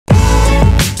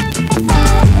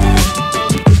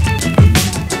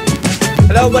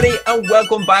Hello, buddy, and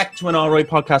welcome back to an Alright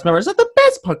podcast. Remember, it's not the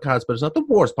best podcast, but it's not the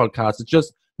worst podcast. It's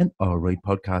just an Alright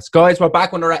podcast. Guys, we're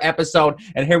back with another episode,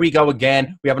 and here we go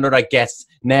again. We have another guest.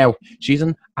 Now, she's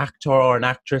an actor or an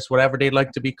actress, whatever they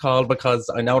like to be called,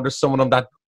 because I know there's some of them that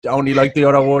only like the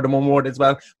other word and one word as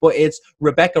well. But it's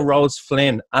Rebecca Rose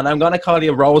Flynn, and I'm going to call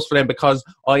you Rose Flynn because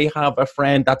I have a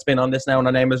friend that's been on this now, and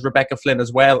her name is Rebecca Flynn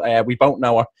as well. We both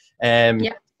know her.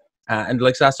 Yeah. And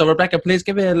like that. So, Rebecca, please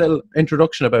give me a little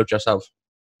introduction about yourself.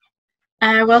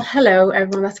 Well, hello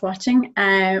everyone that's watching.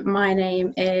 My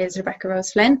name is Rebecca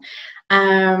Rose Flynn.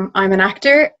 I'm an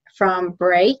actor from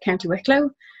Bray, County Wicklow,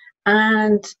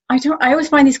 and I always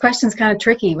find these questions kind of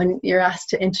tricky when you're asked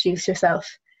to introduce yourself.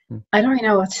 I don't really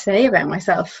know what to say about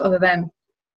myself other than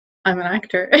I'm an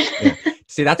actor. Yeah.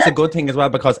 See, that's a good thing as well,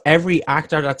 because every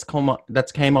actor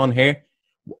that's came on here,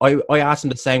 I asked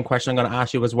them the same question I'm going to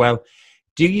ask you as well.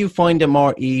 Do you find it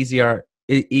more easy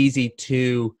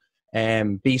to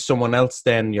be someone else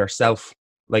than yourself?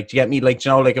 Like, do you get me? Like, you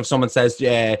know, like if someone says,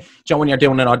 when you're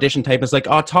doing an audition tape, it's like,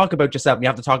 oh, talk about yourself, and you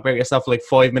have to talk about yourself for like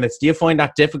 5 minutes. Do you find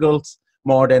that difficult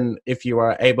more than if you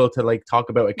were able to like talk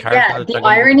about a character? Yeah, the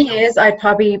irony is I'd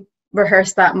probably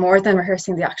rehearse that more than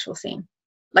rehearsing the actual scene.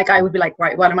 Like, I would be like,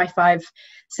 right, what are my 5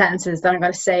 sentences that I'm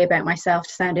going to say about myself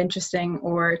to sound interesting,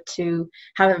 or to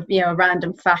have a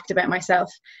random fact about myself.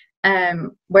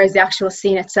 Whereas the actual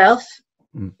scene itself,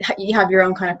 you have your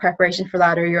own kind of preparation for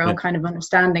that, or your own kind of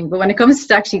understanding. But when it comes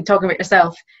to actually talking about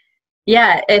yourself,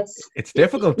 it's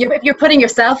difficult. You're putting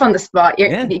yourself on the spot.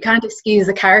 You can't excuse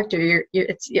the character.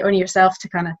 It's only yourself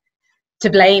to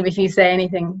blame if you say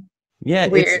anything. Yeah,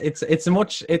 weird. It's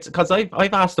because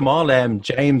I've asked them all.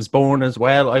 James Bourne as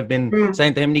well. I've been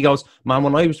saying to him, and he goes, "Man,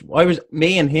 when I was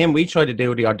me and him, we tried to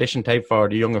do the audition tape for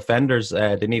the young offenders.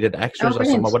 They needed extras or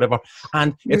something or whatever.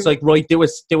 And it's like, right, do an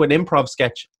improv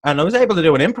sketch, and I was able to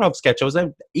do an improv sketch. I was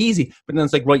easy, but then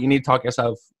it's like, right, you need to talk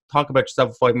about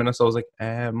yourself for 5 minutes. I was like,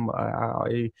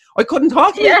 I couldn't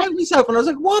talk about myself, and I was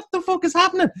like, what the fuck is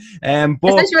happening? But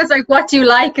essentially, it's like, what do you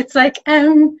like? It's like,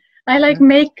 I like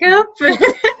makeup.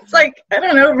 It's like, I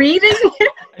don't know, reading.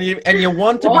 and you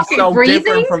want to be so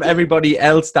different from everybody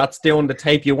else that's doing the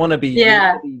tape. You want to be,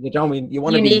 you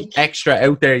want to be extra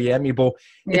out there, but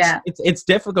it's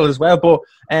difficult as well. But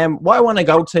what I want to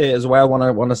go to as well, when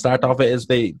I want to start off, it is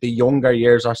the younger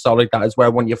years or so like that as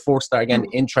well. When you first start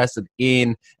getting interested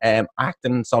in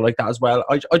acting and so like that as well.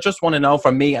 I just want to know,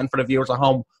 from me and for the viewers at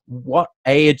home, what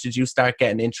age did you start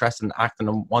getting interested in acting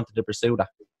and wanted to pursue that?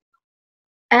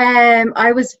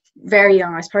 I was very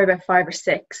young. I was probably about 5 or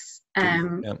 6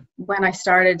 when I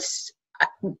started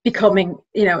becoming,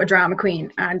 a drama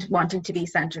queen and wanting to be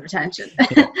centre of attention.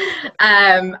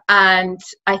 And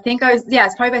I think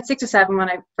it's probably about 6 or 7 when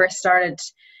I first started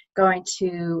going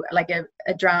to like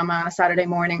a drama on a Saturday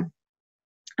morning,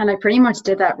 and I pretty much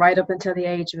did that right up until the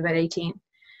age of about 18.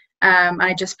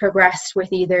 I just progressed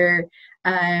with either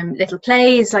little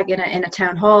plays like in a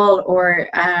town hall, or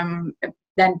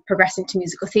then progressing to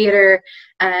musical theatre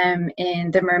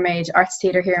in the Mermaid Arts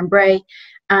Theatre here in Bray,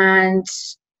 and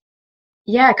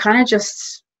kind of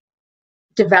just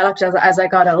developed as I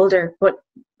got older. But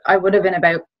I would have been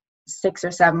about 6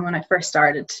 or 7 when I first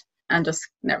started, and just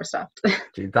never stopped.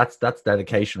 Gee, that's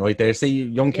dedication right there. See,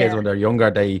 young kids when they're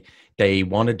younger, they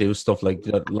want to do stuff like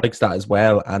that as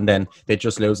well, and then they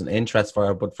just lose an interest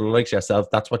for it. But for like yourself,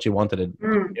 that's what you wanted to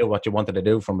do, what you wanted to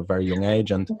do from a very young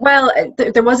age. And well,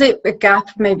 there was a gap,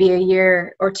 maybe a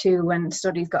year or 2, when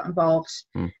studies got involved.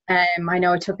 I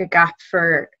know I took a gap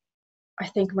for, I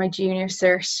think, my junior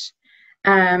cert,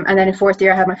 and then in 4th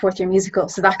year I had my 4th year musical,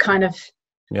 so that kind of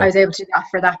I was able to do that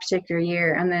for that particular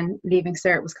year, and then leaving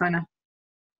cert was kind of,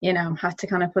 had to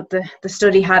kind of put the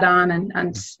study hat on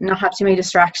and not have too many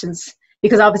distractions,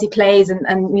 because obviously plays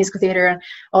and musical theatre and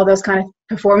all those kind of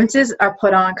performances are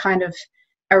put on kind of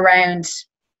around,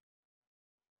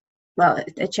 well,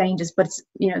 it changes, but it's,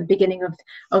 the beginning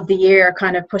of the year,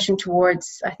 kind of pushing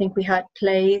towards, I think we had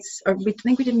plays, or we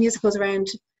did musicals around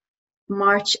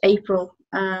March, April,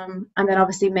 and then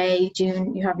obviously May,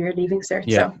 June, you have your leaving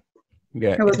cert. So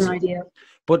it wasn't ideal.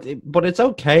 But it's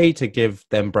okay to give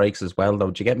them breaks as well, though.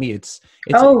 Do you get me? It's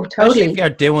totally. Especially if you're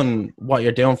doing what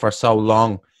you're doing for so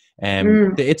long.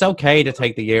 It's okay to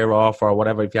take the year off or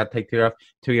whatever, if you had to take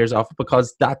 2 years off,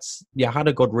 because you had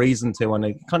a good reason to, and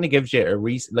it kind of gives you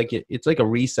it's like a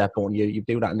reset button. You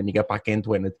do that, and then you get back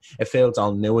into it, and it feels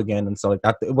all new again and so like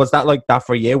that. Was that like that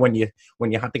for you when you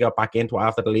had to go back into it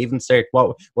after the leaving cert?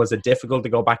 What was it difficult to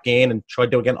go back in and try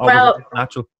to do again? Well,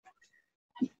 natural.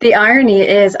 The irony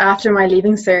is, after my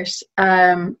leaving cert,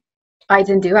 I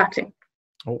didn't do acting.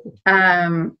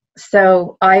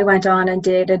 So I went on and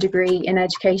did a degree in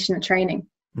education and training.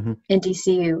 in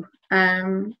DCU.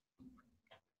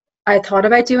 I thought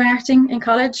about doing acting in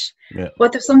college,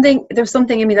 but there was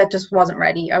something in me that just wasn't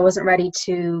ready. I wasn't ready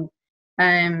to,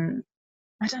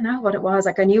 I don't know what it was.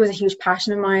 Like, I knew it was a huge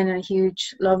passion of mine and a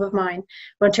huge love of mine,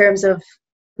 but in terms of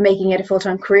making it a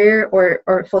full-time career or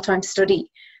a full-time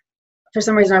study, for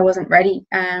some reason I wasn't ready.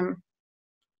 And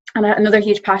another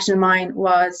huge passion of mine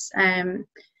was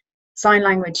sign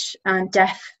language and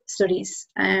deaf studies,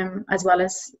 as well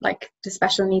as like the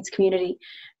special needs community.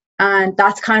 And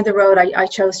that's kind of the road I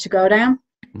chose to go down.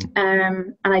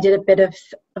 And I did a bit of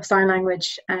sign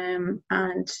language, and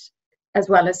as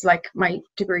well as like my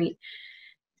degree.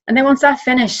 And then once that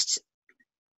finished,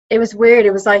 it was weird.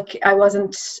 It was like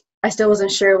I still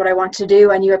wasn't sure what I wanted to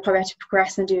do. I knew I probably had to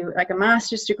progress and do like a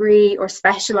master's degree or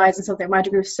specialize in something. My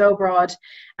degree was so broad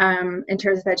in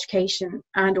terms of education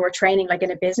and or training, like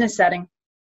in a business setting.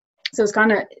 So it's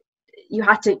kind of, you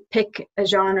had to pick a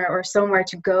genre or somewhere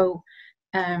to go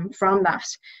from that.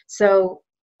 So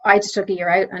I just took a year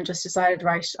out and just decided,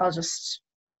 right, I'll just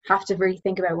have to really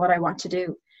think about what I want to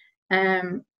do.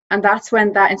 And that's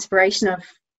when that inspiration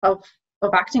of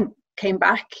acting came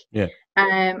back.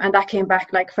 And that came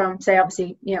back like from, say,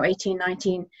 obviously, 18,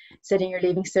 19, sitting your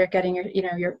leaving cert, getting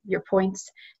your points,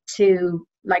 to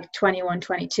like 21,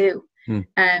 22.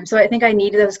 So I think I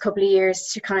needed those couple of years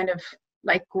to kind of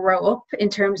like grow up in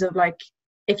terms of like,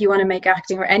 if you want to make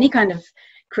acting or any kind of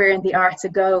career in the arts a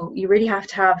go, you really have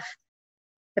to have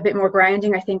a bit more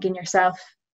grounding, I think, in yourself,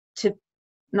 to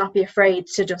not be afraid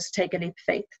to just take a leap of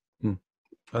faith.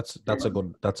 That's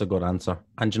a good answer.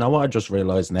 And you know what I just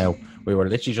realized now? We were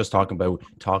literally just talk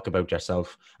about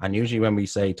yourself. And usually when we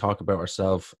say talk about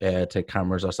ourselves to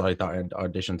cameras or sorry,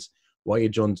 auditions, what you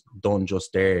done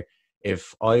just there,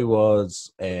 if I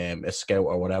was a scout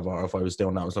or whatever, or if I was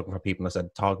doing that, I was looking for people and I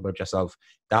said, talk about yourself.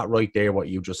 That right there, what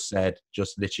you just said,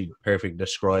 just literally perfectly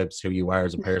describes who you are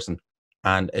as a person.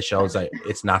 And it shows that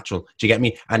it's natural. Do you get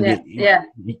me? And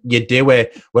you do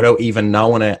it without even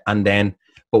knowing it. And then,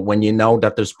 but when you know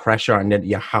that there's pressure and then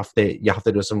you have to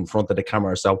do this in front of the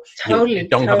camera. So you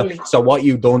don't have so what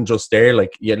you've done just there,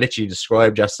 like you literally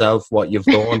described yourself, what you've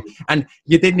done, and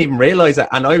you didn't even realize it.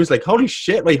 And I was like, holy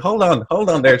shit, wait, hold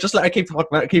on there. Just like I keep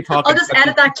talking. I'll just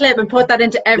edit that clip and put that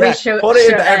into every show. Put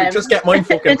it into every, just get my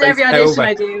fucking into every audition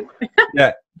I do.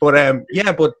 But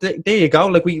there you go.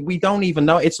 Like we don't even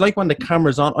know. It's like when the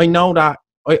camera's on. I know that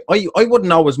I wouldn't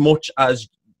know as much as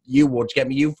you would. Get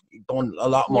me? You've done a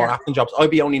lot more acting jobs.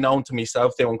 I'd be only known to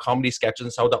myself doing comedy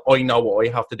sketches, so that I know what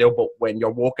I have to do. But when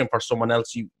you're working for someone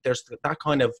else, there's that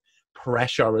kind of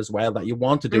pressure as well that you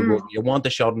want to do. You want to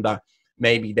show them that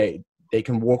maybe they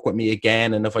can work with me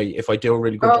again, and if I do a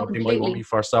really good job, they might want me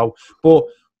for. So, but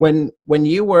when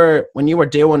you were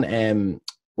doing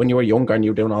when you were younger and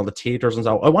you were doing all the theaters and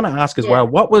so, I want to ask as well,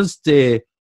 what was the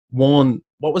one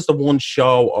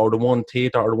show or the one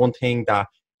theater or the one thing that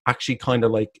actually kind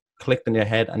of like clicked in your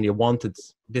head and you wanted,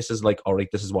 this is like, all right,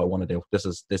 this is what I want to do. This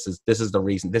is the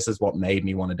reason. This is what made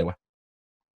me want to do it.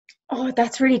 Oh,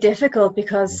 that's really difficult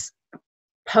because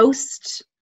post,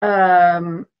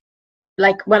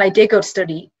 like when I did go to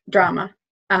study drama,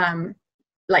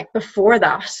 like before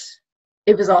that,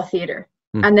 it was all theatre.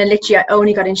 And then literally I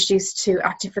only got introduced to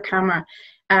acting for camera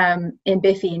in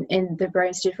Biffy, in the Bray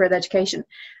Institute for Further Education,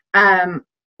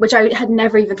 which I had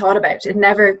never even thought about. It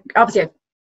never, obviously I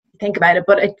think about it,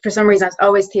 but for some reason I was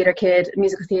always theatre kid,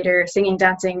 musical theatre, singing,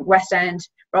 dancing, West End,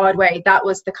 Broadway. That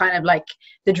was the kind of like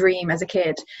the dream as a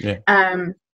kid.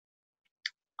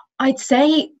 I'd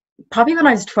say probably when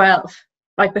I was 12,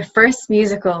 like the first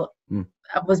musical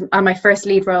was my first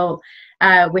lead role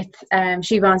with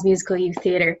Siobhan's musical youth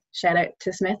theatre, shout out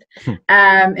to Smith,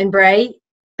 in Bray.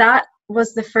 That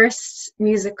was the first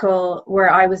musical where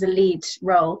I was a lead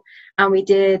role, and we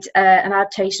did an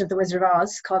adaptation of The Wizard of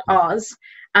Oz called Oz,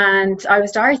 and I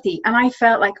was Dorothy, and I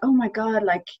felt like, oh my god,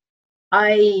 like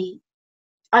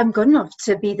I'm good enough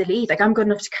to be the lead, like I'm good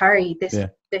enough to carry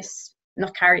this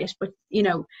not carry it, but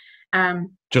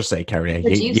just say carry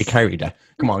it. You carried it.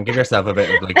 Come on, give yourself a bit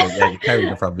of like you carried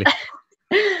it probably.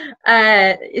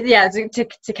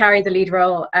 To carry the lead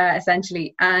role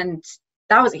essentially, and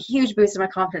that was a huge boost in my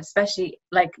confidence, especially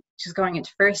like just going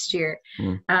into first year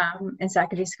in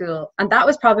secondary school. And that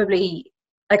was probably,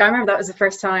 like, I remember that was the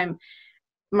first time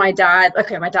my dad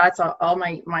saw all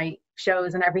my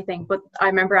shows and everything, but I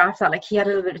remember after that, like, he had a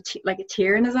little bit of like a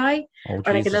tear in his eye,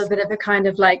 or like a little bit of a kind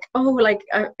of like, oh, like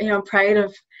I'm proud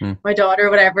of my daughter or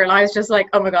whatever. And I was just like,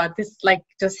 oh my god, this like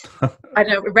just I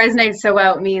don't know, it resonated so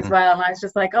well with me as well. And I was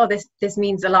just like, oh, this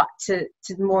means a lot to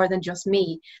more than just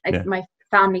me, like my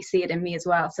family see it in me as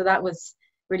well. So that was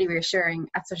really reassuring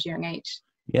at such a young age.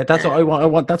 Yeah, that's what I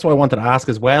want. That's what I wanted to ask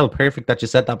as well. Perfect that you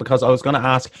said that, because I was going to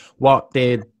ask, what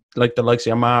did like the likes of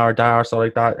your ma or dad or so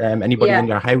like that, anybody in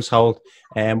your household,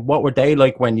 what were they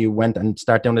like when you went and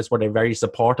started doing this? Were they very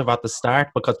supportive at the start?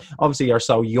 Because obviously you're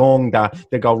so young that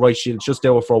they go, right, she'll just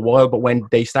do it for a while. But when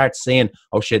they start saying,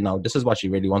 oh shit, no, this is what she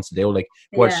really wants to do, like,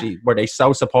 were they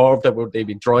so supportive that would they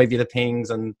be drive you to things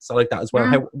and stuff like that as well?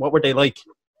 What were they like?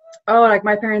 Oh, like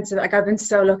my parents, like I've been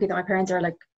so lucky that my parents are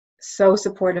like so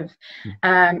supportive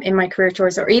in my career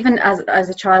choice, or even as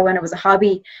a child when it was a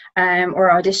hobby,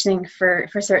 or auditioning for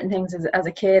certain things as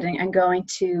a kid, and going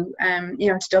to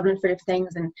to Dublin for different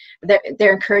things, and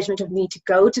their encouragement of me to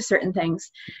go to certain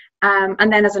things,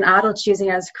 and then as an adult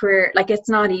choosing as a career, like it's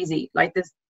not easy. Like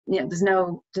there's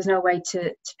no way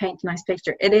to paint a nice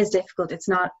picture. It is difficult. It's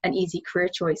not an easy career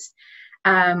choice,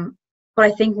 but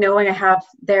I think knowing I have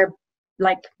their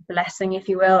like blessing, if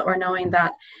you will, or knowing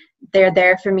that they're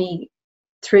there for me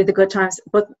through the good times,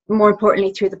 but more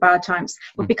importantly through the bad times.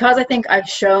 But because I think I've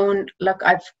shown, look,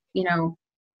 I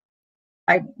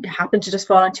happened to just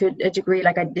fall into a degree,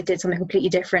 like I did something completely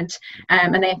different,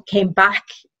 and then came back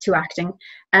to acting,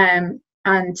 and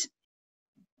I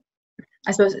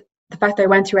suppose the fact that I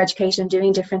went through education,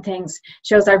 doing different things,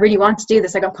 shows I really want to do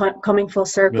this. Like I'm coming full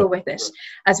circle with it,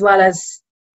 as well as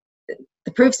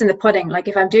the proof's in the pudding. Like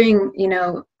if I'm doing,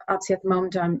 obviously at the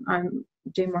moment I'm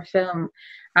doing more film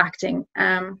acting,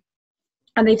 and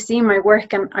they've seen my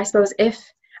work, and I suppose if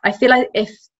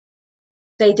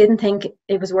they didn't think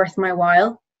it was worth my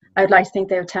while, I'd like to think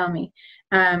they would tell me,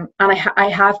 and I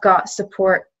have got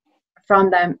support from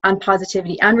them, and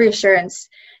positivity and reassurance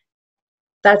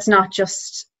that's not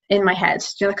just in my head,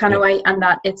 the kind of way, and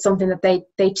that it's something that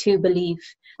they too believe.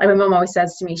 Like my mum always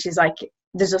says to me, she's like,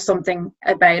 there's just something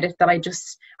about it that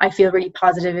I feel really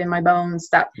positive in my bones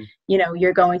that,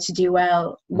 you're going to do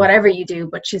well, whatever you do.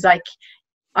 But she's like,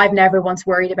 I've never once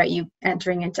worried about you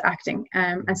entering into acting.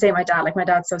 And same my dad, like my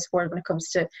dad's so supportive when it comes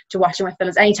to watching my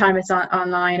films. Anytime it's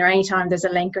online, or anytime there's a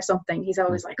link or something, he's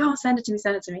always like, oh, send it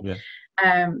to me.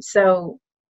 Yeah. So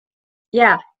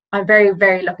yeah, I'm very,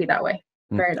 very lucky that way.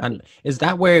 And is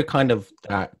that where kind of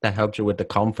that helped you with the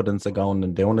confidence of going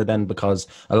and doing it then? Because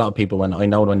a lot of people, when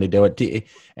they do it,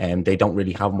 they don't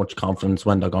really have much confidence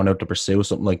when they're going out to pursue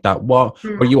something like that. Were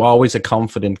you always a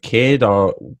confident kid,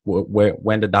 or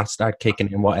when did that start kicking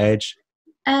in? What age?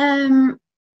 I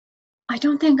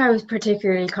don't think I was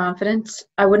particularly confident.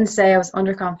 I wouldn't say I was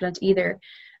underconfident either,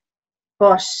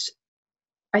 but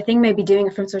I think maybe doing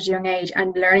it from such a young age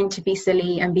and learning to be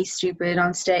silly and be stupid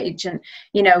on stage, and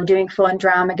doing fun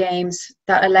drama games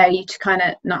that allow you to kind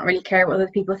of not really care what other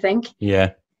people think.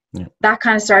 Yeah. That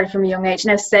kind of started from a young age.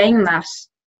 Now, saying that,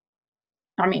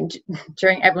 I mean,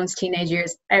 during everyone's teenage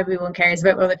years, everyone cares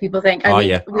about what other people think. I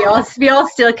mean, we all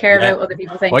still care about what other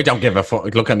people think. I don't give a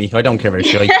fuck. Look at me. I don't care a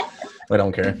shit. I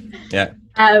don't care. Yeah.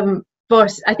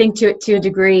 But I think to a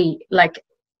degree, like,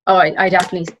 I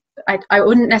definitely, I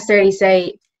wouldn't necessarily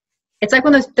say, it's like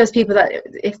one of those people that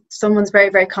if someone's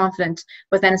very, very confident,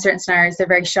 but then in certain scenarios they're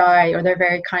very shy, or they're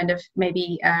very kind of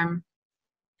maybe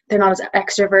they're not as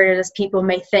extroverted as people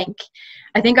may think.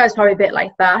 I think I was probably a bit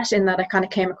like that, in that I kind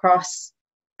of came across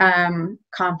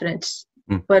confident,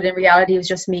 but in reality it was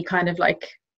just me kind of like,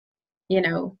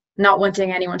 not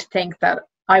wanting anyone to think that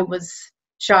I was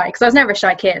shy, because I was never a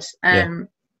shy kid. I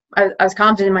was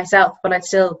confident in myself, but I'd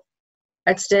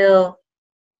still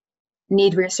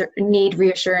need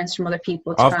reassurance from other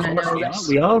people to kind of know that.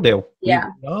 We all do. We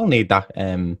all need that.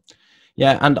 And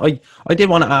I did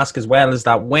want to ask as well, is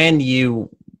that when you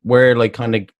were like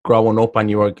kind of growing up and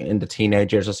you were in the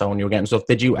teenage years or so and you were getting stuff,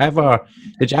 did you ever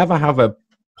have a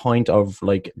point of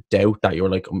like doubt that you were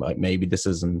like, maybe this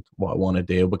isn't what I want to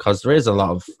do? Because there is a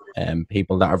lot of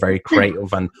people that are very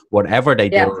creative, and whatever they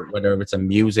do, whether it's a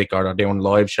music or they're doing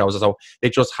live shows or so,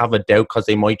 they just have a doubt because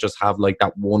they might just have like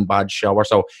that one bad show or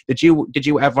so. Did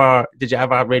you ever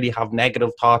really have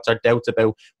negative thoughts or doubts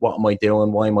about what am I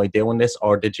doing, why am I doing this,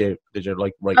 or did you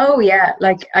like right? Oh yeah,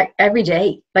 like every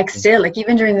day, like still, like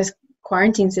even during this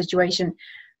quarantine situation,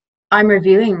 I'm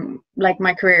reviewing like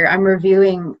my career. I'm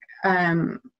reviewing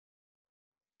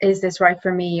is this right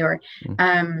for me, or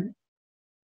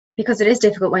because it is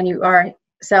difficult when you are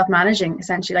self-managing,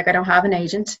 essentially. Like I don't have an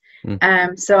agent,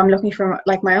 so I'm looking for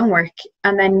like my own work,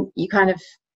 and then you kind of,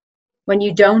 when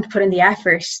you don't put in the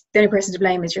effort, the only person to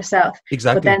blame is yourself.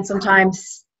 Exactly. But then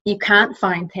sometimes you can't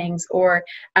find things, or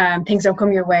things don't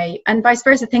come your way, and vice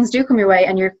versa, things do come your way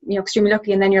and you're extremely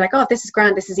lucky, and then you're like, oh, this is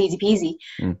grand, this is easy peasy.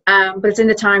 But it's in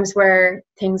the times where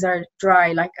things are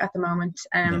dry, like at the moment,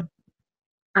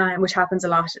 which happens a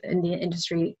lot in the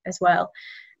industry as well.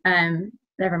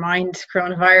 Never mind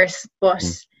coronavirus, but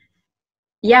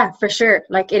Yeah, for sure.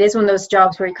 Like, it is one of those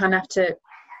jobs where you kind of have to,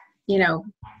 you know,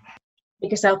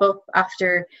 pick yourself up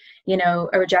after, you know,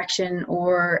 a rejection,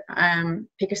 or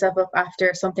pick yourself up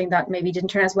after something that maybe didn't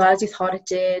turn as well as you thought it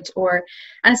did.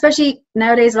 And especially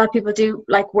nowadays, a lot of people do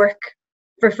like work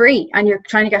for free, and you're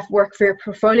trying to get work for your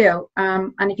portfolio.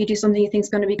 And if you do something you think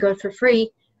is going to be good for free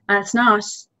and it's not,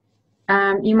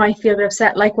 you might feel a bit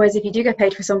upset. Likewise, if you do get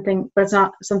paid for something but it's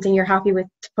not something you're happy with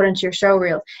to put into your show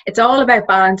reel. It's all about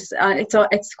balance.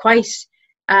 It's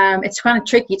kind of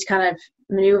tricky to kind of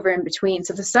maneuver in between.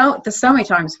 So there's so many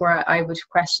times where I would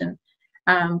question,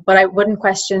 but I wouldn't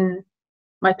question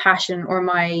my passion or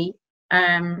my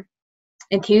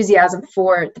enthusiasm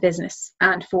for the business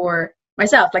and for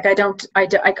myself. Like, I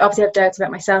obviously have doubts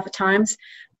about myself at times,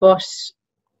 but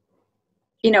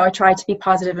you know, I try to be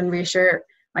positive and reassure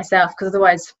myself, because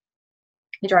otherwise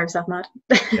you drive yourself mad.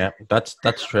 Yeah, that's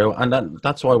true. And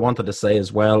that's what I wanted to say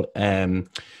as well.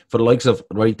 For the likes of,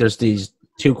 right, there's these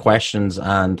two questions,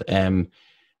 and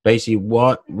basically,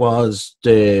 what was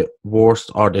the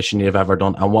worst audition you've ever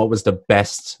done, and what was the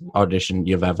best audition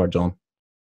you've ever done?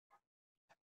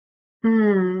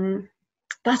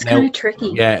 That's kind of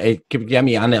tricky. Yeah, it could get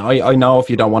me, and I know if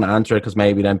you don't want to answer it, because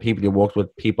maybe then you worked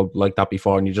with people like that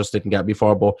before and you just didn't get it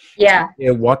before. But yeah,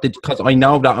 because I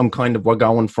know that we're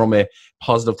going from a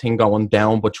positive thing going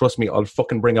down, but trust me, I'll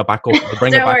fucking bring it back up. I'll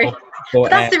bring it back up. But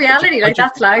that's the reality.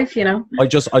 That's life, you know. I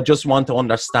just want to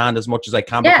understand as much as I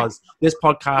can, because this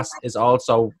podcast is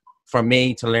also for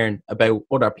me to learn about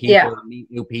other people,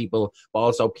 meet new people, but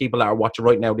also people that are watching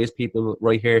right now. These people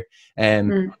right here,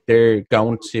 and they're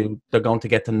going to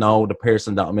get to know the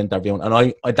person that I'm interviewing, and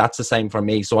I that's the same for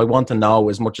me. So I want to know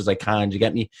as much as I can. Do you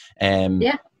get me?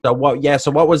 So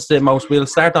what was the most? We'll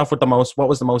start off with the most. What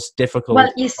was the most difficult?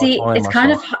 Well, you see,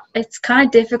 it's kind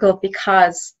of difficult,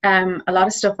 because a lot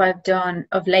of stuff I've done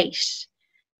of late,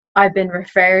 I've been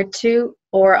referred to,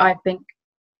 or I've been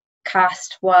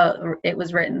cast while it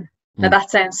was written. Now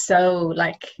that sounds so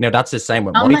like. No, that's the same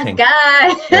with my thing.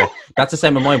 God. Yeah, that's the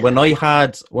same with mine. When I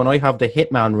have the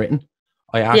Hitman written,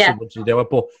 I asked you would you do it,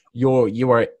 but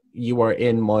you were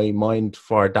in my mind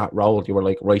for that role. You were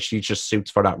like, right, she just suits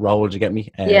for that role. Do you get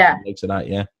me? Makes it that,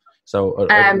 yeah. So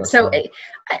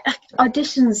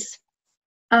auditions,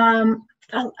 a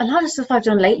lot of stuff I've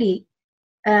done lately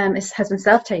has been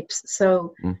self-tapes.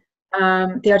 So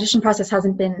the audition process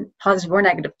hasn't been positive or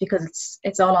negative, because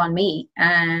it's all on me.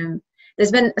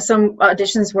 There's been some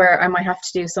auditions where I might have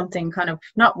to do something kind of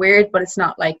not weird, but it's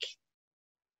not like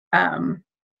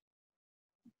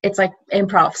it's like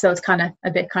improv, so it's kind of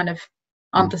a bit kind of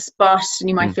on the spot, and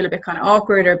you might feel a bit kind of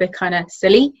awkward or a bit kind of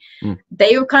silly.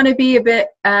 They would kind of be a bit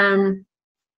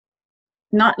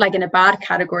not like in a bad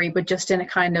category, but just in a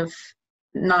kind of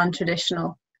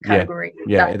non-traditional category.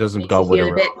 Yeah, it doesn't go with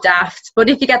a bit daft. But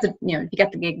if you get the gig, you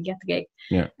get the gig.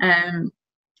 Yeah.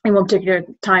 In one particular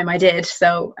time I did,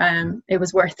 so it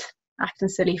was worth acting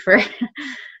silly for.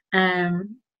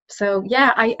 So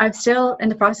yeah, I'm still in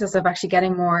the process of actually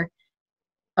getting more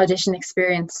audition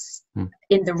experience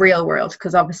in the real world,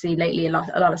 because obviously lately a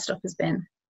lot of stuff has been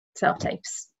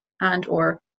self-tapes and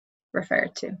or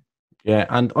referred to. Yeah,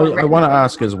 and I want to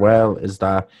ask as well, is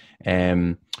that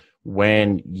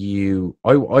when you,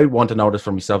 I want to know this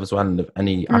for myself as well, and if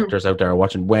any actors out there are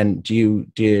watching, when do you,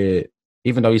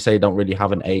 even though you say you don't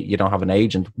have an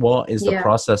agent, what is the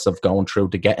process of going through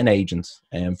to get an agent?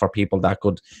 For people that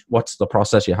could, what's the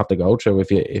process you have to go through if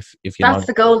you that's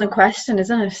the golden question,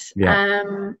 isn't it? Yeah.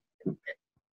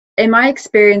 In my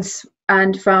experience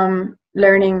and from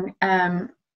learning,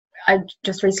 I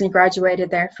just recently graduated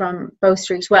there from Bow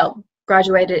Street. Well,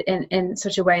 graduated in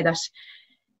such a way that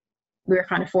we were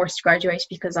kind of forced to graduate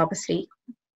because obviously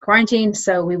quarantine.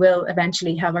 So we will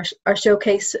eventually have our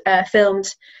showcase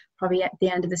filmed probably at the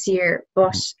end of this year.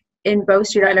 But in Bow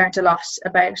Street, I learned a lot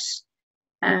about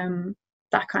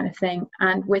that kind of thing.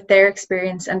 And with their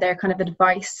experience and their kind of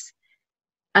advice,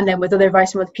 and then with other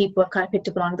advice from other people I've kind of picked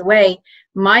up along the way,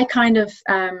 my kind of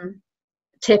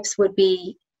tips would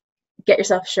be get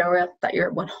yourself a show reel that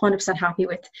you're 100% happy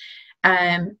with.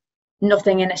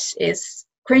 Nothing in it is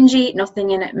cringy.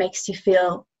 Nothing in it makes you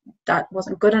feel that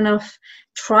wasn't good enough.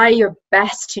 Try your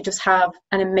best to just have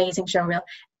an amazing show reel.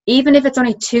 Even if it's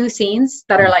only 2 scenes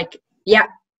that are like, yeah,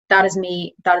 that is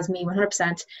me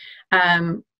 100%.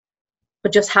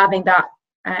 But just having that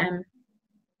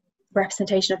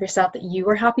representation of yourself that you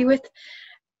were happy with.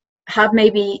 Have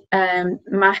maybe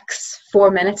max 4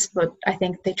 minutes, but I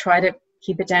think they try to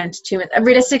keep it down to 2 minutes.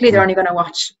 Realistically, they're only going to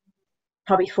watch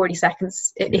probably 40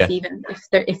 seconds,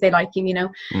 if they like you, you know.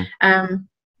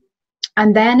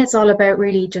 And then it's all about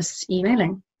really just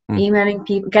emailing. emailing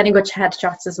people, getting good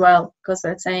headshots as well, goes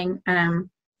without saying, and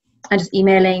just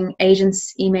emailing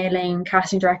agents, emailing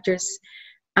casting directors,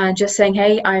 and just saying,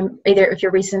 hey, I'm either, if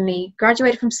you're recently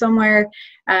graduated from somewhere,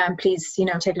 please, you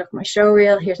know, take a look at my show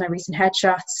reel. Here's my recent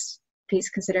headshots. Please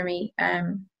consider me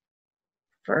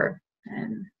for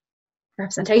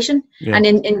representation. Yeah. And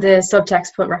in the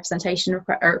subtext, put representation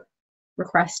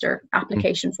request or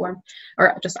application form,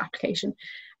 or just application.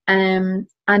 And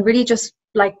really just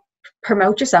like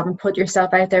promote yourself and put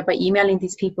yourself out there by emailing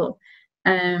these people.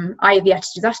 I have yet to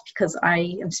do that because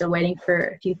I am still waiting for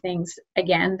a few things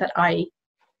again that I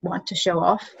want to show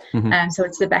off. So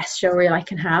it's the best show reel I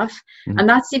can have. And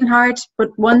that's even hard. But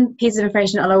one piece of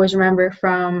information I'll always remember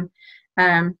from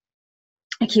a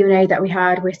Q&A that we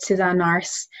had with Suzanne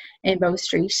Norris in Bow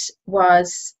Street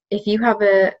was, if you have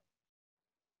a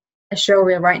show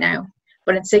reel right now,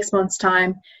 but in 6 months'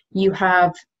 time you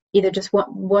have either just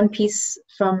one piece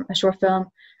from a short film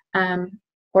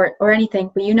or anything,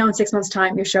 but you know in 6 months'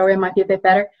 time your show reel might be a bit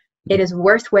better, it is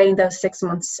worth waiting those 6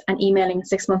 months and emailing in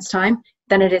 6 months' time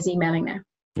than it is emailing now.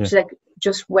 Yeah. So like,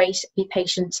 just wait, be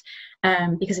patient,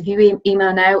 because if you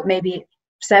email now, maybe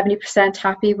 70%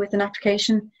 happy with an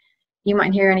application, you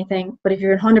mightn't hear anything. But if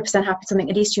you're 100% happy with something,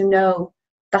 at least you know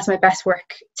that's my best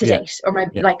work to date, or my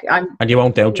and you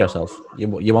won't doubt yourself. You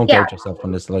won't doubt yourself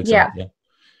on this, like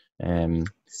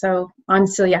So I'm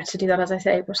still yet to do that, as I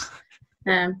say, but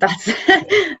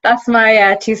that's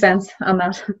my 2 cents on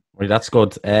that. Well, that's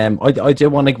good. I do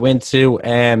want to go into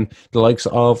the likes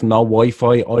of No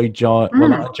Wi-Fi. I joined, well,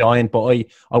 not joined, but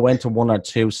I went to 1 or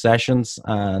 2 sessions,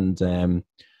 and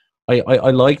I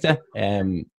liked it.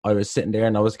 I was sitting there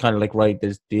and I was kind of like, right,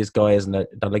 there's these guys and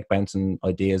they're like bouncing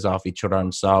ideas off each other,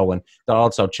 and they're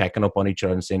also checking up on each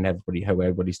other and seeing how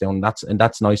everybody's doing.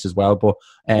 That's nice as well. But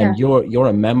you're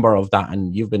a member of that,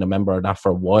 and you've been a member of that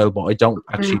for a while, but I don't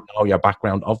actually know your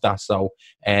background of that. So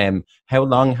how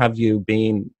long have you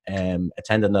been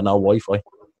attending the No Wi-Fi?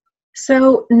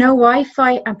 So No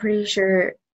Wi-Fi, I'm pretty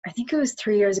sure, I think it was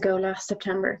 3 years ago, last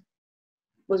September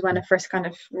was when it first kind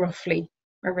of roughly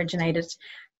originated,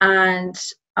 and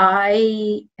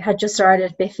I had just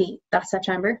started Biffy that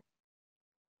September,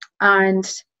 and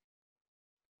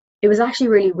it was actually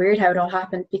really weird how it all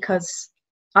happened, because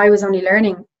I was only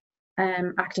learning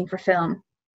acting for film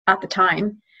at the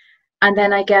time, and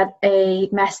then I get a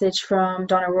message from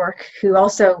Don O'Rourke, who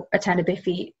also attended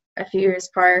Biffy a few years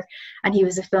prior, and he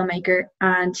was a filmmaker,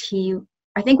 and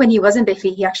I think when he was in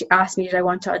Biffy, he actually asked me did I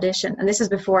want to audition, and this was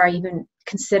before I even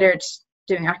considered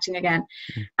doing acting again.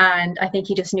 And I think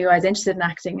he just knew I was interested in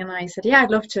acting, and I said, yeah, I'd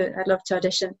love to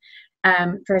audition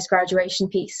for his graduation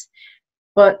piece.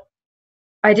 But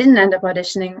I didn't end up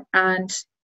auditioning, and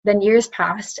then years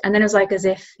passed, and then it was like as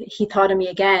if he thought of me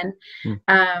again,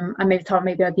 and maybe thought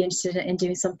maybe I'd be interested in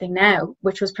doing something now,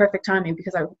 which was perfect timing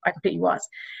because I completely was.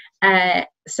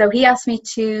 So he asked me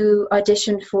to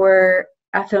audition for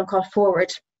a film called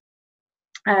Forward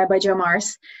by Joe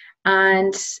Morris,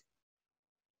 and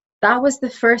that was the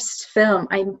first film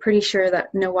I'm pretty sure that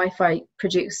No Wi-Fi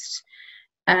produced,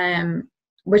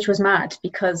 which was mad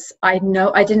because I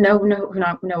didn't know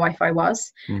No Wi-Fi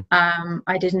was.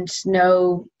 I didn't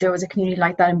know there was a community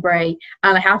like that in Bray,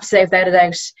 and I have to say, without a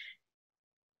doubt,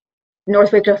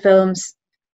 North Wicklow Films,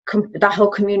 that whole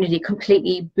community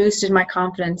completely boosted my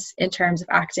confidence in terms of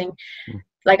acting.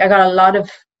 Like I got a lot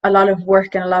of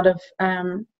work and a lot of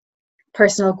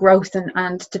personal growth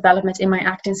and development in my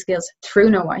acting skills through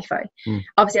No Wi-Fi.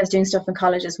 Obviously I was doing stuff in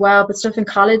college as well, but stuff in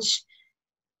college,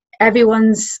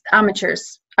 everyone's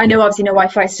amateurs. I know obviously No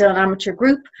Wi-Fi is still an amateur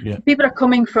group. People are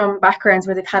coming from backgrounds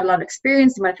where they've had a lot of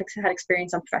experience. They might have had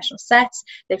experience on professional sets,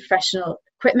 they have professional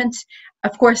equipment.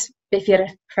 Of course, if you had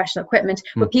a professional equipment,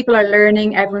 but people are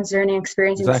learning, everyone's learning,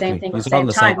 experiencing the same thing at the same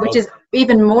time, which is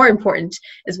even more important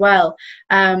as well.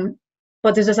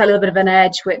 But there's just a little bit of an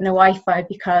edge with No Wi-Fi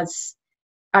because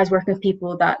I was working with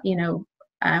people that,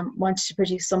 wanted to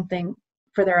produce something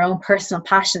for their own personal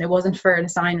passion. It wasn't for an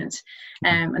assignment.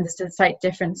 And there's a slight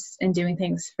difference in doing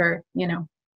things for,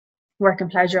 work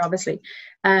and pleasure, obviously.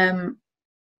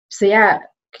 So yeah,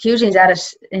 hugely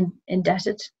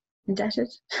indebted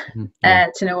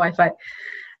to No Wi-Fi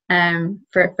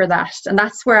for that. And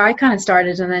that's where I kind of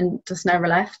started and then just never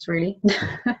left, really.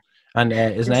 And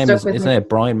his name isn't it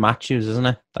Brian Matthews, isn't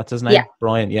it? That's his name? Yeah.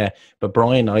 Brian, yeah. But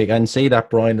Brian, I can see that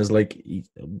Brian is like,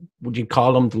 would you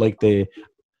call him like the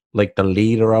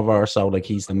leader of it or so? Like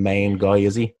he's the main guy,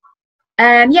 is he?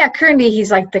 Yeah, currently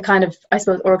he's like the kind of, I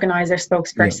suppose, organizer,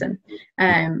 spokesperson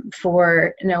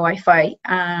for No Wi-Fi.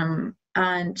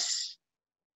 And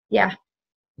yeah,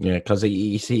 because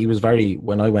he was very,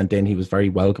 when I went in, he was very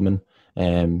welcoming.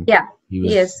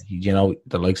 He is. You know,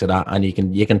 the likes of that, and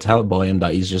you can tell by him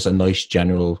that he's just a nice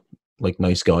general, like,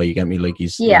 nice guy. You get me? Like,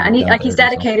 he's and he's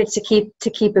dedicated to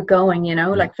keep it going. You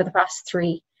know, like for the past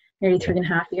nearly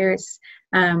 3.5 years.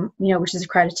 You know, which is a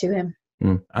credit to him.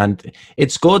 And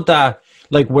it's good that,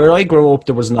 like, where I grew up,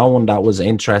 there was no one that was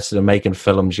interested in making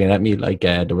films. You get me? Like,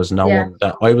 there was no one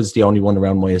that, I was the only one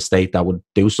around my estate that would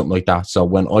do something like that. So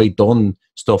when I done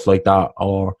stuff like that,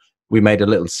 or we made a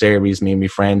little series, me and my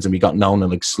friends, and we got known in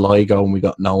like Sligo, and we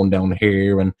got known down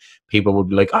here, and people would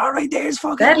be like, "All right, there's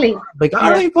fucking deadly." Like, all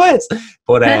right, boys.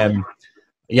 But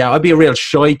yeah, I'd be a real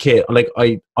shy kid. Like,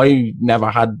 I never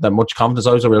had that much confidence.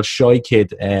 I was a real shy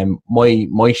kid.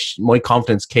 My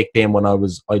confidence kicked in when I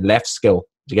left school.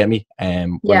 Do you get me?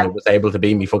 When I was able to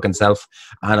be me fucking self,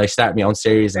 and I started my own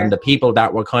series. And the people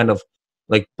that were kind of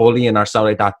like bullying or so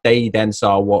like that, they then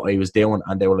saw what I was doing,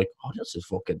 and they were like, "Oh, this is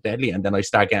fucking deadly." And then I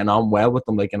started getting on well with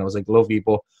them, like, and I was like, "Love you,"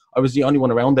 but I was the only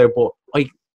one around there. But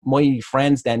my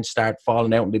friends then started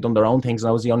falling out, and they done their own things, and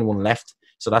I was the only one left.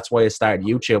 So that's why I started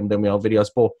YouTube and doing my own videos.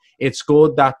 But it's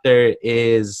good that there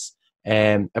is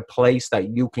a place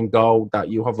that you can go, that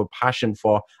you have a passion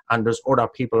for, and there's other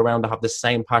people around that have the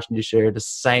same passion you share, the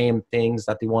same things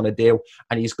that they want to do,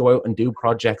 and you just go out and do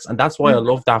projects. And that's why I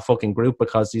love that fucking group,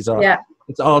 because these are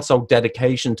it's also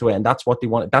dedication to it, and that's what they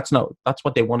want. That's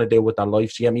what they want to do with their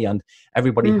lives. You get me? And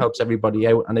everybody helps everybody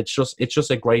out, and it's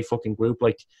just a great fucking group.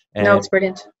 Like, no, it's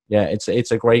brilliant. Yeah,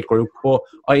 it's a great group. But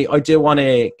I do want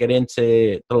to get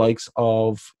into the likes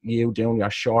of you doing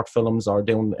your short films or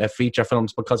doing feature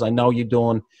films, because I know you're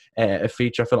doing a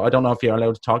feature film. I don't know if you're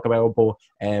allowed to talk about it, but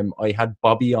I had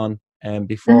Bobby on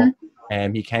before.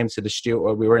 He came to the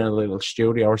studio. We were in a little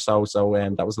studio or so. So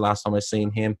that was the last time I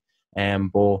seen him.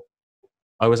 But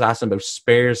I was asking about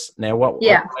Spears. Now,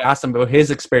 I asked him about his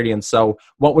experience. So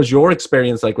what was your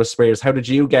experience like with Spears? How did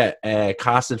you get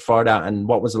casted for that? And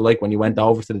what was it like when you went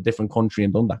over to the different country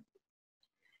and done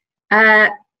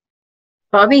that?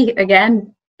 Bobby,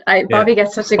 again, Bobby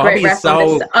gets such a great rep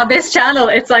on this channel.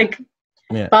 It's like,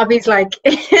 Bobby's like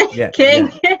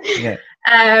king.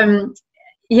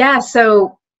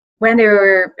 So when they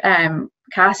were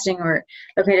casting or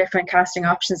looking at different casting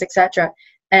options, etc.,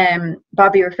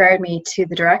 Bobby referred me to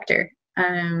the director,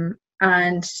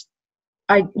 and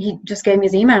he just gave me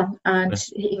his email, and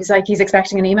he's like, he's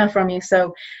expecting an email from you.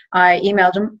 So I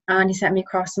emailed him, and he sent me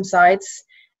across some sides,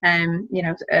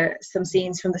 some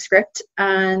scenes from the script,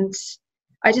 and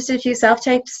I just did a few self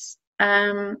tapes,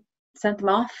 sent them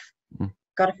off,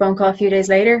 got a phone call a few days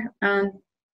later, and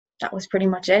that was pretty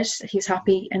much it. He's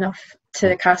happy enough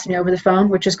to cast me over the phone,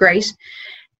 which was great.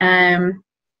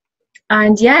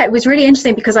 And yeah, it was really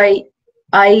interesting, because I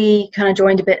kind of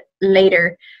joined a bit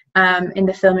later in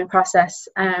the filming process,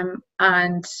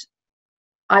 and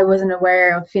I wasn't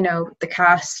aware of, the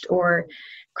cast or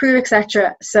crew,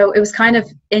 etc. So it was kind of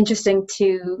interesting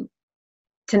to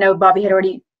know Bobby had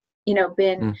already,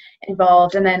 been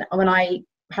involved. And then when I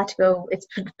had to go, it's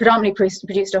predominantly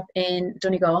produced up in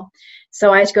Donegal,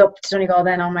 so I had to go up to Donegal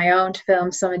then on my own to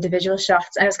film some individual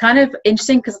shots. And it was kind of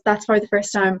interesting, because that's probably the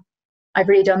first time I've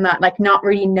really done that, like not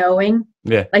really knowing,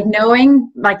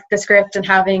 knowing like the script and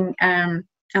having an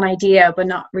idea, but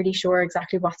not really sure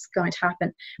exactly what's going to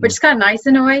happen, which is kind of nice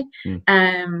in a way.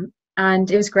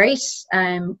 And it was great.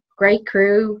 Great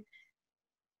crew.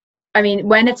 I mean,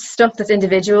 when it's stuff that's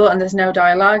individual and there's no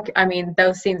dialogue, I mean,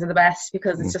 those scenes are the best,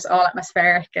 because it's just all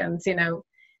atmospheric, and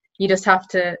you just have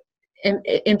to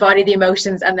embody the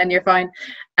emotions, and then you're fine.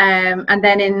 And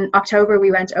then in October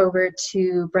we went over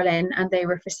to Berlin, and they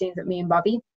were for scenes with me and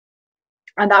Bobby,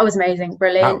 and that was amazing.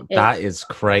 Berlin, that is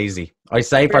crazy. I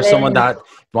say, for someone that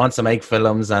wants to make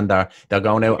films and they're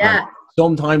going out, and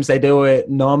sometimes they do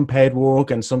it non-paid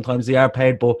work, and sometimes they are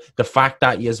paid, but the fact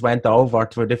that you just went over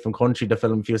to a different country to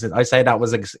film a few scenes, I say that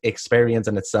was an experience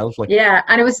in itself. Like,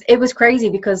 and it was crazy,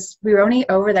 because we were only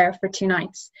over there for 2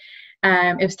 nights.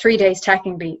 It was 3 days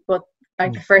technically, but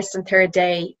like the first and third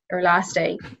day or last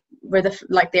day were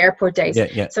the airport days.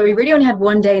 So we really only had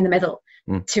 1 day in the middle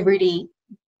to really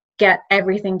get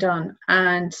everything done.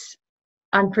 And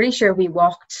I'm pretty sure we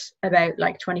walked about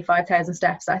like 25,000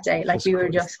 steps that day. Like, we were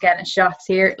just getting shots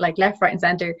here, like left, right, and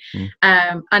center.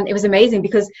 And it was amazing,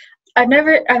 because I've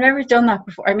never done that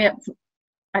before. I mean,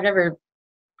 I've never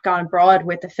gone abroad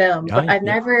with the film, but I've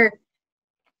never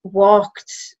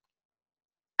walked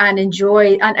and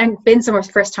enjoyed and been somewhere for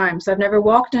the first time. So I've never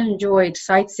walked and enjoyed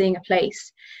sightseeing a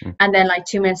place, and then like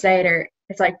 2 minutes later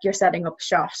it's like you're setting up a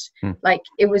shot. Like,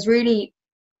 it was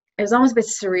almost a bit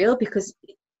surreal, because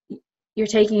you're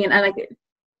taking in, and like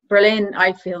Berlin,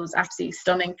 I feel, was absolutely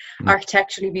stunning,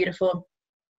 architecturally beautiful,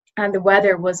 And the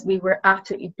weather we were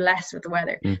absolutely blessed with the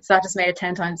weather. So that just made it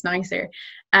 10 times nicer.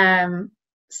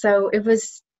 So it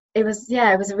was a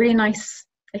really nice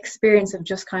experience of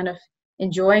just kind of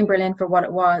enjoying Berlin for what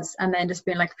it was, and then just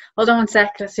being like, hold on one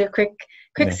sec, let's do a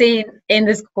quick scene in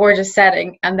this gorgeous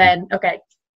setting, and then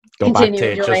continue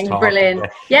enjoying Berlin.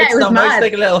 Yeah, it was mad. Nice,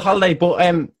 like a little holiday.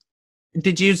 But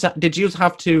did you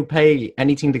have to pay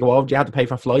anything to go over? Do you have to pay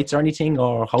for flights or anything,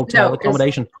 or hotel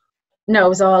accommodation? No, it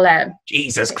was all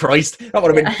Jesus Christ, that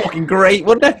would have been fucking great,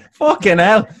 wouldn't it? Fucking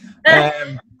hell.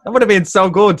 That would have been so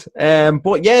good.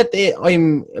 But yeah,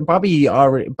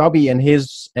 Bobby in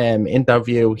his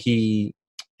interview, he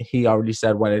already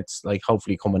said when it's like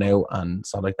hopefully coming out and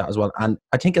stuff like that as well. And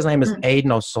I think his name is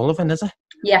Aidan O'Sullivan, is it?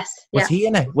 Yes. Was he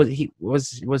in it?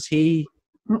 Was he?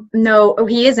 No,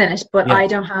 he is in it, but I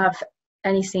don't have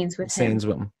any scenes with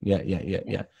him.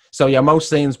 Yeah. So yeah, most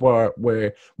scenes were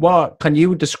what? Can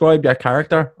you describe your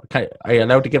character? Are you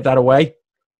allowed to give that away?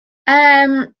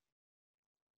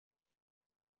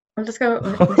 I'll just go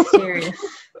with mysterious.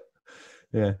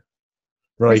 Yeah.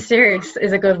 Right. Mysterious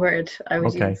is a good word I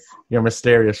would use. You're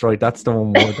mysterious, right? That's the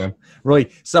one word then.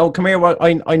 Right. So come here.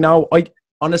 I know.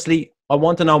 Honestly, I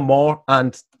want to know more,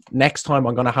 and next time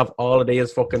I'm gonna have all of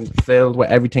these fucking filled with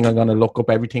everything. I'm gonna look up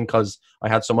everything because I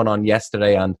had someone on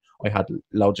yesterday and I had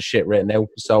loads of shit written out.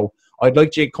 So I'd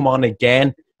like you to come on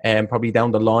again, and probably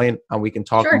down the line, and we can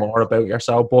talk more about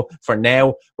yourself. But for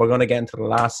now, we're gonna get into the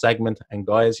last segment, and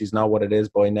guys, you know what it is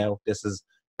by now. This is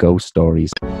Ghost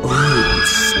Stories. Ooh,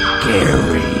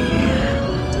 scary.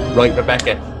 Right,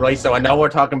 Rebecca. Right, so I know we're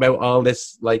talking about all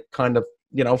this, like, kind of,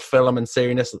 film and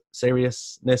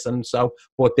seriousness and so,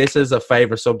 but this is a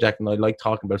favorite subject, and I like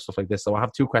talking about stuff like this. So I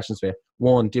have two questions for you.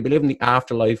 One, do you believe in the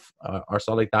afterlife or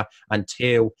something like that? And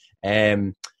two,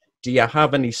 do you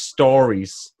have any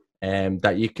stories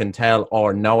that you can tell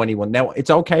or know anyone? Now, it's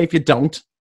okay if you don't,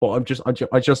 but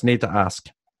I just need to ask.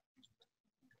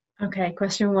 Okay,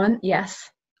 question one,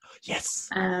 yes. Yes.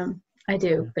 I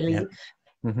do believe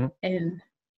in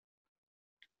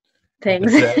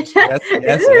things.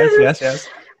 Yes.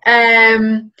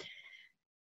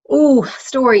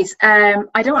 Stories.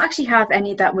 I don't actually have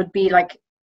any that would be like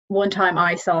one time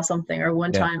I saw something or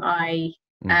one time I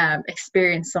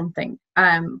experienced something.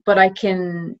 But I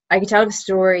can tell a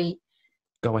story.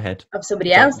 Go ahead. Of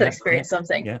somebody else that experienced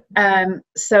something. Yeah.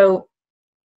 So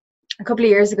a couple of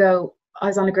years ago, I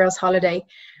was on a girls' holiday,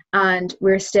 and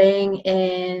we were staying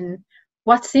in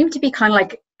what seemed to be kind of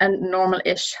like a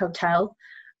normal-ish hotel.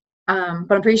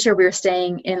 But I'm pretty sure we were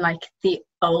staying in like the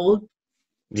old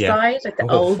side, like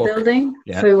the old building.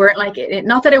 Yeah. So we weren't like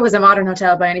not that it was a modern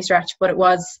hotel by any stretch, but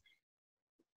we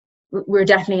were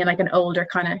definitely in like an older,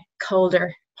 kind of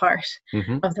colder part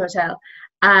of the hotel.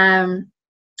 I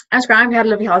was grand. We had a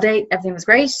lovely holiday. Everything was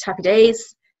great. Happy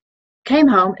days. Came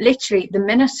home. Literally, the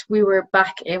minute we were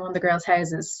back in one of the girls'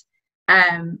 houses,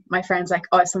 my friend's like,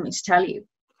 "Oh, I have something to tell you."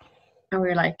 And we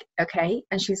were like, "Okay."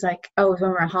 And she's like, "Oh, it was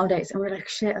when we were on holidays." And we were like,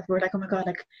 "Shit." We were like, "Oh my God,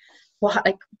 like, what?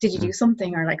 Like, did you do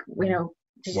something? Or like,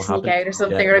 did you sneak out or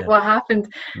something? Or like, what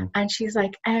happened?" And she's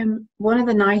like, one of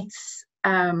the nights,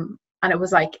 and it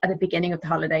was like at the beginning of the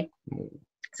holiday,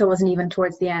 so it wasn't even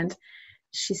towards the end.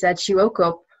 She said she woke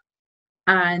up,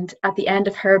 and at the end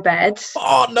of her bed.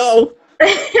 Oh no!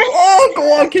 Oh,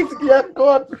 go on, go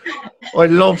on. I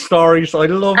love stories. I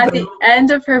love them. At the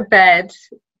end of her bed,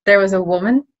 there was a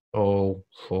woman. Oh,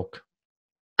 fuck.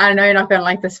 I know you're not going to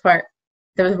like this part.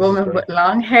 There was a woman with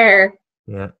long hair.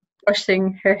 Yeah.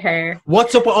 Brushing her hair.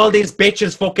 What's up with all these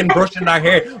bitches fucking brushing their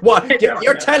hair? What?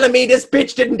 You're telling me this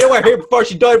bitch didn't do her hair before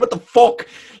she died? What the fuck?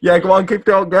 Yeah, go on, keep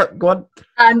going. Go on.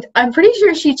 And I'm pretty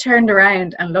sure she turned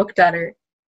around and looked at her.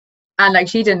 And like,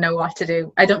 she didn't know what to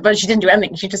do. But she didn't do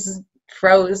anything. She just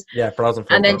froze. Yeah, frozen.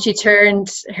 And then she turned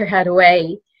her head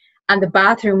away, and the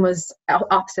bathroom was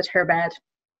opposite her bed.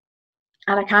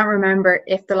 And I can't remember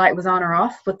if the light was on or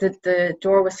off, but the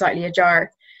door was slightly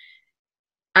ajar.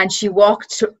 And she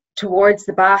walked towards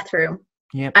the bathroom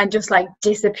and just like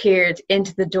disappeared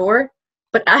into the door.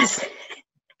 But as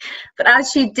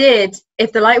she did,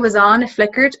 if the light was on, it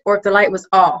flickered, or if the light was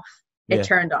off, it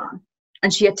turned on.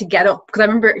 And she had to get up, because I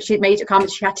remember she had made a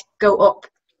comment, she had to go up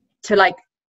to like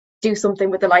do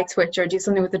something with the light switch or do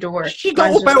something with the door. Did she go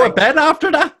up out of bed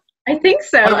after that? I think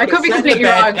so. I could be completely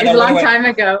wrong. It was a long time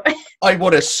ago. I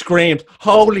would have screamed,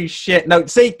 holy shit. Now,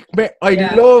 see,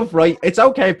 I love, right? It's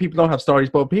okay if people don't have stories,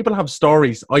 but people have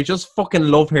stories. I just fucking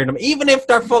love hearing them, even if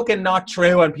they're fucking not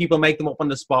true and people make them up on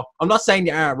the spot. I'm not saying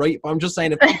you are, right? But I'm just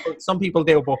saying some people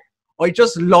do, but I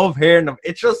just love hearing them.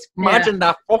 It's just, imagine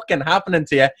that fucking happening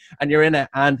to you and you're in it,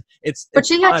 and But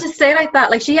she had to stay like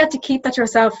that. Like, she had to keep that to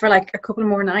herself for like a couple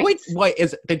more nights. Why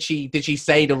did she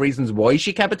say the reasons why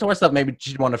she kept it to herself? Maybe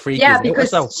she didn't want to freak you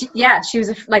because out she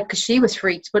was because she was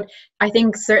freaked. But I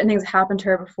think certain things happened to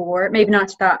her before, maybe not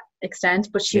to that extent,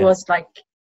 but she was like,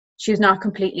 she was not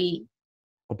completely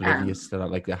oblivious to that,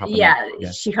 like that happened.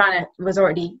 She kind of was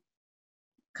already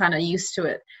kind of used to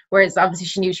it, whereas obviously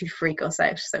she knew she'd freak us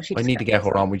out, so I need to get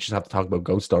her on. We just have to talk about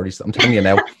ghost stories. I'm telling you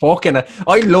now. Fucking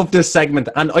I love this segment,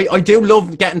 and I do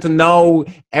love getting to know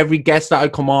every guest that I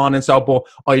come on and so, but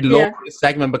I love this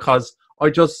segment because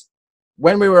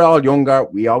when we were all younger,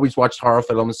 we always watched horror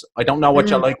films. I don't know what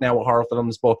you like now with horror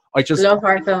films, but I just love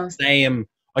horror films.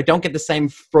 I don't get the same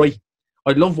fright.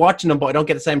 I love watching them, but I don't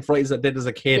get the same fright as I did as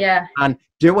a kid. And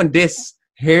doing this,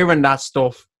 hearing that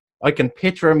stuff, I can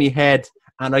picture in my head,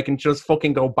 and I can just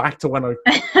fucking go back to when I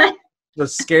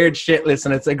was scared shitless,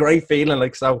 and it's a great feeling.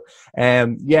 Like, so,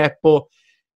 but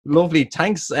lovely.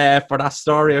 Thanks for that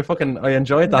story. I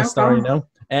enjoyed that story now.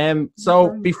 So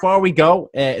before we go,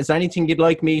 is there anything you'd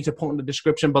like me to put in the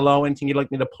description below? Anything you'd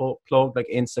like me to plug, like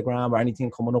Instagram or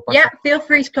anything coming up? Feel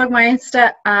free to plug my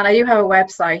Insta, and I do have a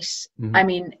website. I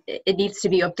mean, it needs to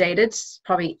be updated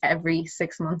probably every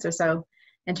 6 months or so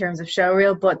in terms of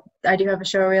showreel, but I do have a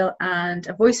showreel and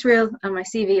a voice reel and my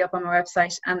CV up on my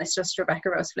website, and it's just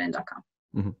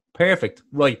RebeccaRoseFlynn.com. Perfect.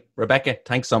 Right, Rebecca,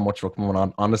 thanks so much for coming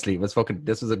on. Honestly, this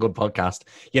was a good podcast.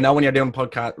 You know, when you're doing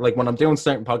podcast, like when I'm doing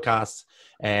certain podcasts,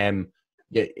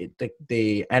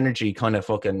 the energy kind of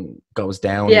fucking goes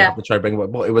down. You have to try to bring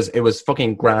it, but it was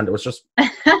fucking grand. It was just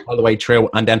all the way through.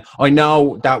 And then I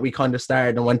know that we kind of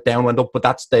started and went down, went up, but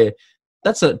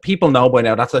people know by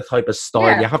now, that's the type of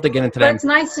style you have to get into them. It's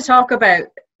nice to talk about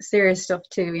serious stuff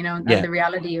too, you know, and the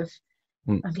reality of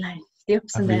life. The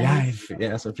ups and downs.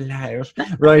 Yes, of life.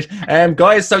 Right.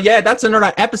 Guys, so that's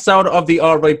another episode of the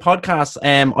All Right Podcast.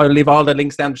 I'll leave all the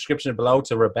links down in the description below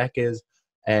to Rebecca's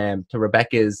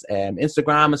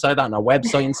Instagram and so that, on our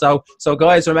website. And so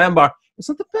guys, remember, it's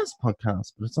not the best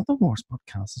podcast, but it's not the worst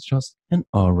podcast. It's just an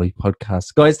All Right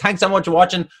Podcast. Guys, thanks so much for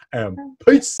watching.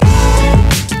 Peace.